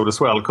episode as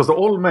well, because the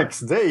Olmecs,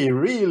 they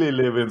really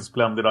live in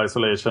splendid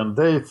isolation.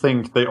 They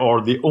think they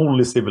are the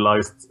only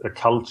civilized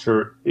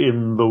culture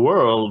in the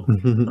world.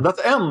 And that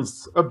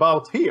ends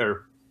about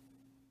here.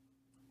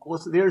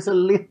 Because there's a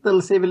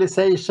little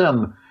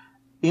civilization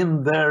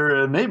in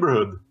their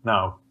neighborhood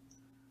now.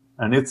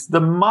 And it's the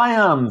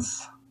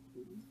Mayans.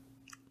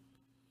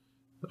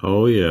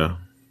 Oh, yeah.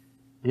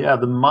 Yeah,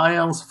 the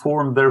Mayans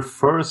formed their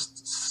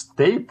first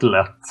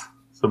statelet.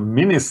 So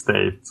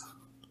mini-state.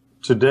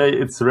 Today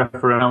it's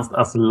referenced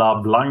as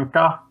La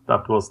Blanca.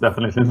 That was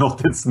definitely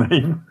not its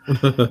name.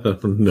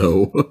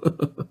 No.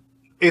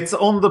 It's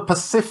on the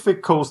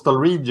Pacific coastal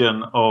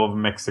region of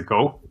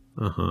Mexico.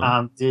 Uh-huh.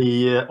 And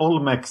the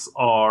Olmecs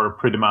are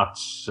pretty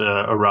much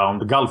around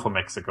the Gulf of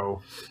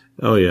Mexico.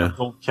 Oh, yeah. They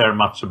don't care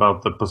much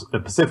about the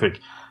Pacific.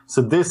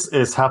 So this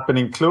is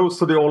happening close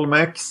to the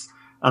Olmecs.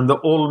 And the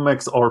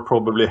Olmecs are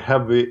probably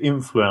heavy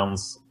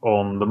influence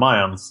on the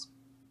Mayans.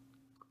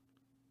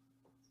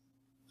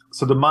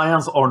 So the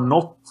Mayans are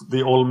not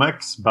the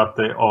Olmecs, but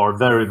they are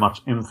very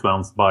much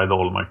influenced by the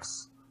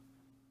Olmecs,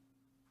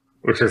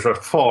 which is a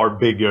far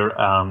bigger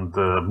and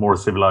more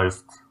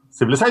civilized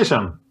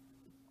civilization.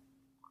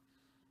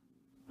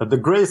 The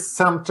great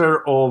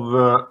center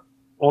of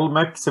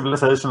Olmec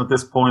civilization at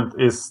this point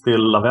is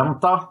still La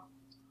Venta.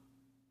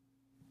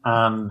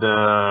 And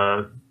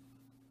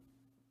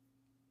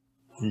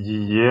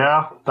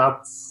yeah,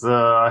 that's.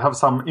 I have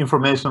some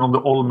information on the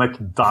Olmec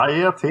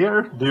diet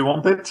here. Do you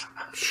want it?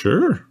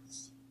 Sure.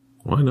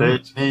 Why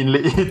not? They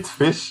mainly eat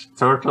fish,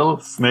 turtle,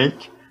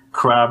 snake,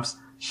 crabs,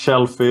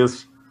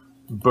 shellfish,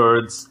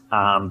 birds,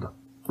 and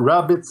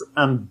rabbits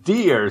and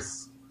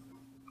deers.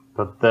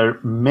 But their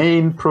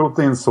main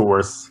protein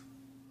source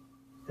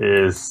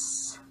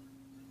is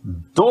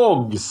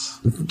dogs.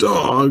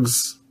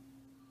 Dogs?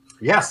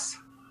 Yes.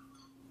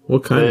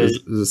 What kind?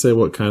 Does it say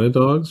what kind of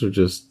dogs, or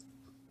just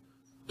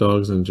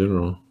dogs in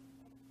general?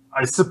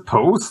 I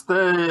suppose they...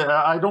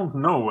 I don't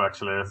know,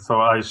 actually,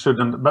 so I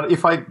shouldn't... But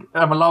if I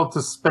am allowed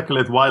to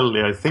speculate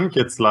wildly, I think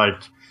it's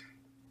like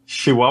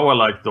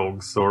Chihuahua-like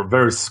dogs, or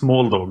very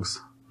small dogs.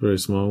 Very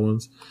small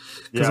ones?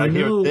 Yeah, I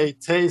hear they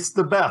taste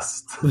the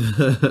best.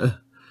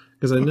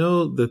 Because I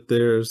know that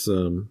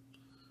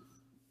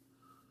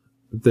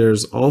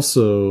there's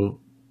also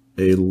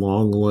a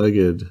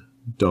long-legged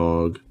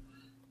dog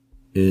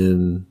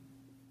in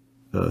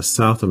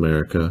South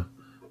America.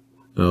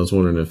 And I was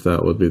wondering if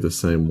that would be the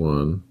same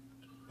one.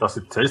 Does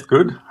it taste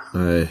good?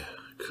 I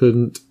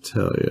couldn't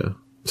tell you.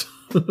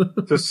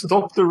 To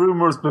stop the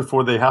rumors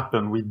before they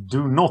happen, we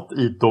do not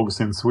eat dogs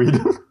in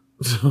Sweden.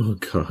 Oh,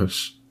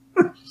 gosh.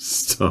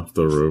 Stop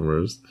the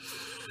rumors.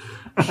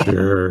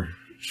 Sure.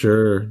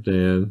 Sure,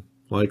 Dan.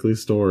 Likely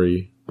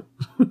story.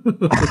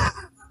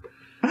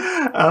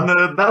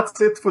 And that's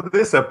it for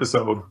this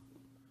episode.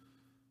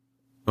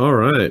 All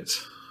right.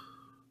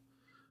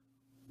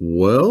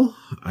 Well,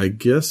 I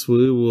guess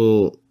we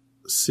will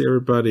see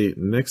everybody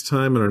next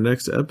time in our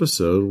next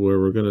episode, where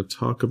we're going to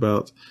talk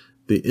about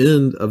the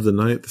end of the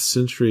 9th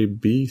century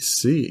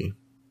BC.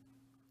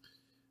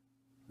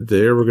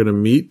 There we're going to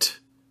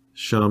meet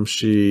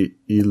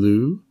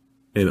Shamshi-Ilu,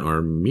 an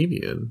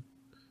Armenian,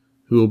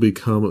 who will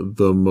become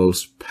the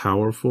most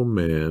powerful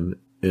man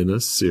in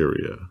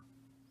Assyria.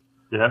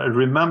 Yeah,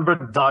 remember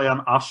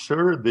Diane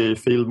Usher, the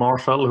field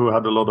marshal who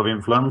had a lot of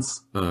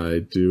influence?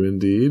 I do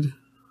indeed.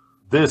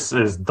 This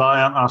is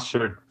Diane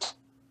Usher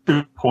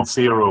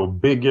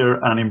 2.0,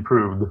 bigger and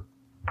improved.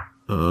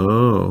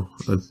 Oh,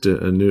 a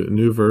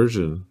new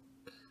version.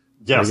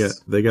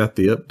 Yes. They got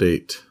the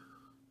update.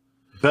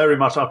 Very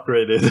much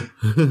upgraded.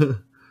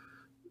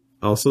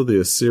 Also, the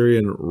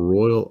Assyrian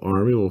royal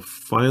army will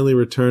finally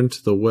return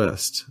to the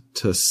west,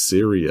 to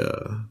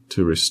Syria,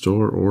 to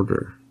restore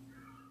order.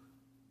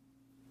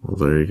 Well,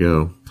 there you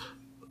go.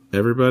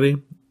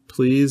 Everybody,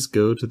 please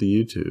go to the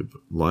YouTube.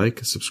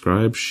 Like,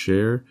 subscribe,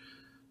 share.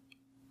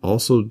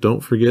 Also, don't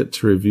forget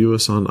to review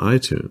us on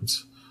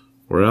iTunes.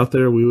 We're out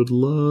there. We would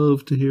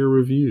love to hear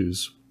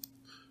reviews.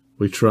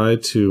 We try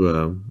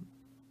to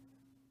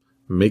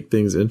make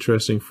things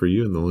interesting for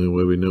you, and the only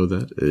way we know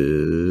that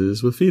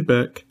is with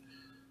feedback.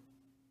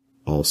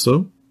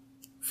 Also,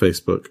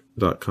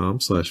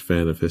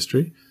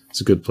 Facebook.com/fanofhistory.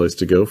 It's a good place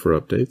to go for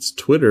updates.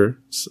 Twitter,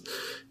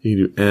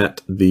 you can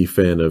do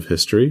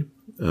 @TheFanOfHistory.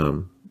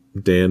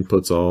 Dan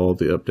puts all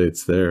the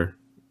updates there.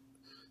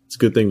 It's a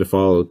good thing to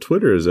follow.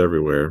 Twitter is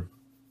everywhere.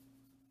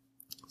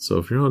 So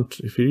if you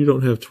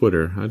don't have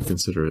Twitter, I'd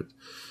consider it.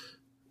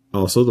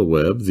 Also the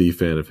web,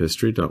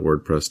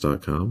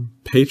 thefanofhistory.wordpress.com.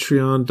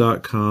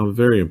 Patreon.com,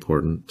 very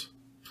important.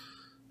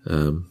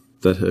 That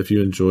if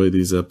you enjoy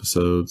these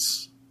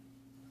episodes,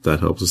 that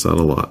helps us out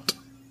a lot.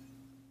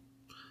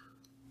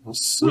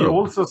 So, we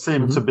also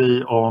seem to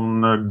be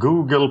on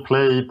Google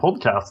Play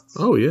Podcasts.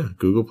 Oh yeah,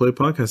 Google Play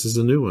Podcasts is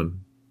a new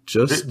one.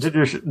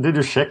 Did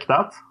you check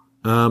that?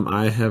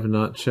 I have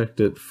not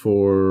checked it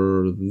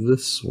for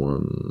this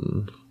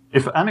one.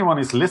 If anyone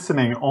is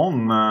listening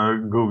on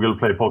Google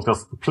Play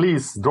Podcast,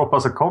 please drop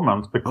us a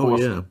comment,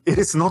 because it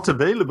is not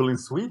available in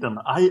Sweden.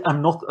 I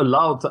am not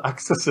allowed to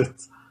access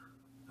it.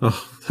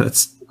 Oh,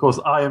 that's because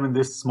I am in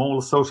this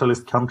small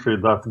socialist country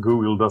that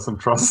Google doesn't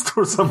trust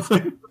or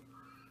something.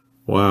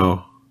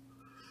 Wow.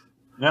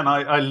 And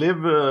I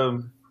live a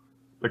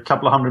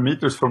couple of 100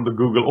 meters from the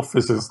Google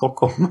office in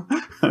Stockholm,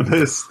 and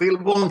they still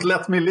won't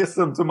let me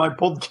listen to my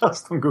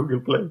podcast on Google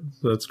Play.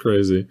 That's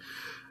crazy.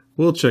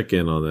 We'll check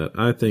in on that.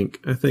 I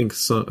think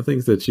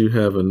that you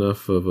have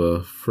enough of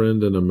a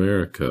friend in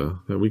America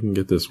that we can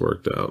get this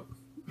worked out.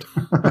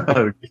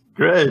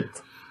 Great.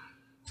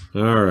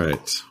 All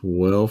right.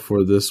 Well,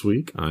 for this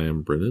week, I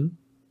am Brennan.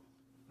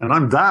 And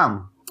I'm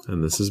Dan.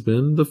 And this has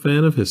been The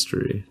Fan of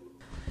History.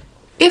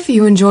 If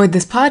you enjoyed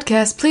this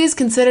podcast, please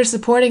consider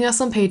supporting us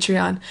on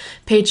Patreon.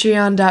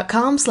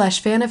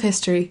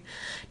 Patreon.com/fanofhistory.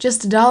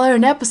 Just $1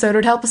 an episode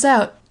would help us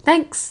out.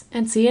 Thanks,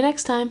 and see you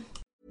next time.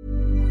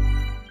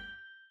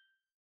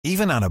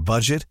 Even on a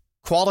budget,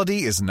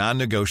 quality is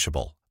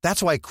non-negotiable.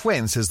 That's why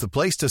Quince is the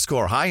place to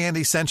score high-end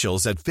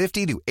essentials at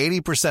 50 to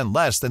 80%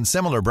 less than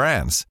similar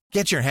brands.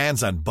 Get your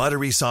hands on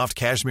buttery soft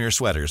cashmere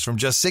sweaters from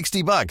just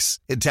 $60,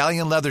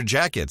 Italian leather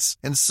jackets,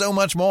 and so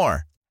much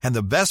more. And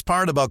the best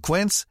part about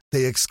Quince,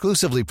 they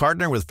exclusively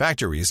partner with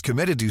factories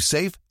committed to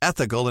safe,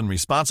 ethical, and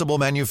responsible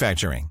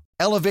manufacturing.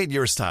 Elevate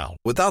your style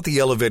without the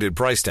elevated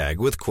price tag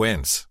with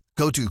Quince.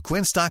 Go to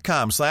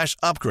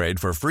quince.com/upgrade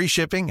for free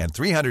shipping and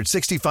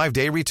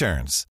 365-day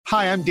returns.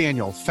 Hi, I'm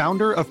Daniel,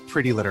 founder of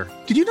Pretty Litter.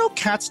 Did you know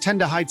cats tend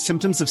to hide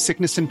symptoms of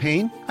sickness and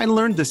pain? I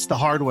learned this the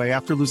hard way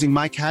after losing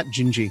my cat,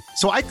 Gingy.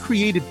 So I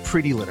created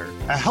Pretty Litter,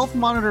 a health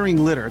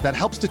monitoring litter that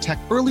helps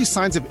detect early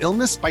signs of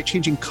illness by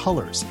changing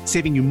colors,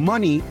 saving you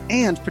money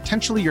and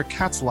potentially your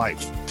cat's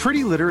life.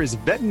 Pretty Litter is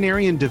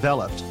veterinarian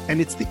developed,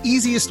 and it's the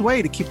easiest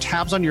way to keep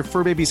tabs on your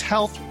fur baby's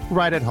health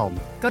right at home.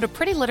 Go to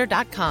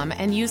prettylitter.com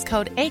and use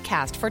code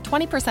ACAST for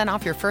 20%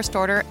 off your first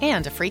order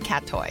and a free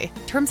cat toy.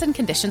 Terms and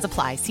conditions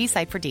apply. See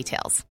site for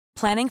details.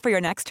 Planning for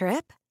your next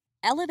trip?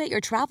 Elevate your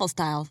travel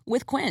style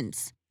with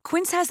Quince.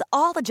 Quince has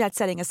all the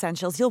jet-setting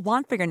essentials you'll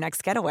want for your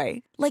next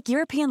getaway, like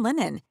European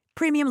linen,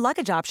 premium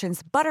luggage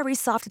options, buttery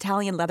soft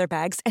Italian leather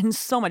bags, and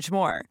so much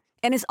more.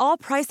 And is all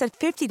priced at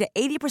 50 to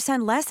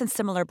 80% less than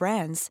similar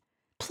brands.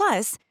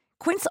 Plus,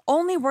 Quince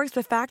only works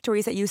with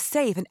factories that use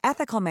safe and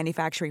ethical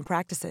manufacturing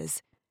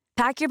practices.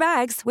 Pack your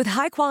bags with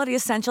high-quality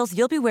essentials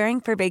you'll be wearing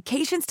for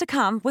vacations to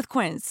come with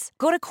Quince.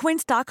 Go to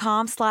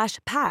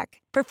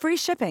quince.com/pack for free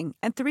shipping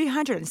and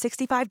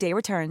 365-day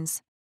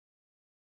returns.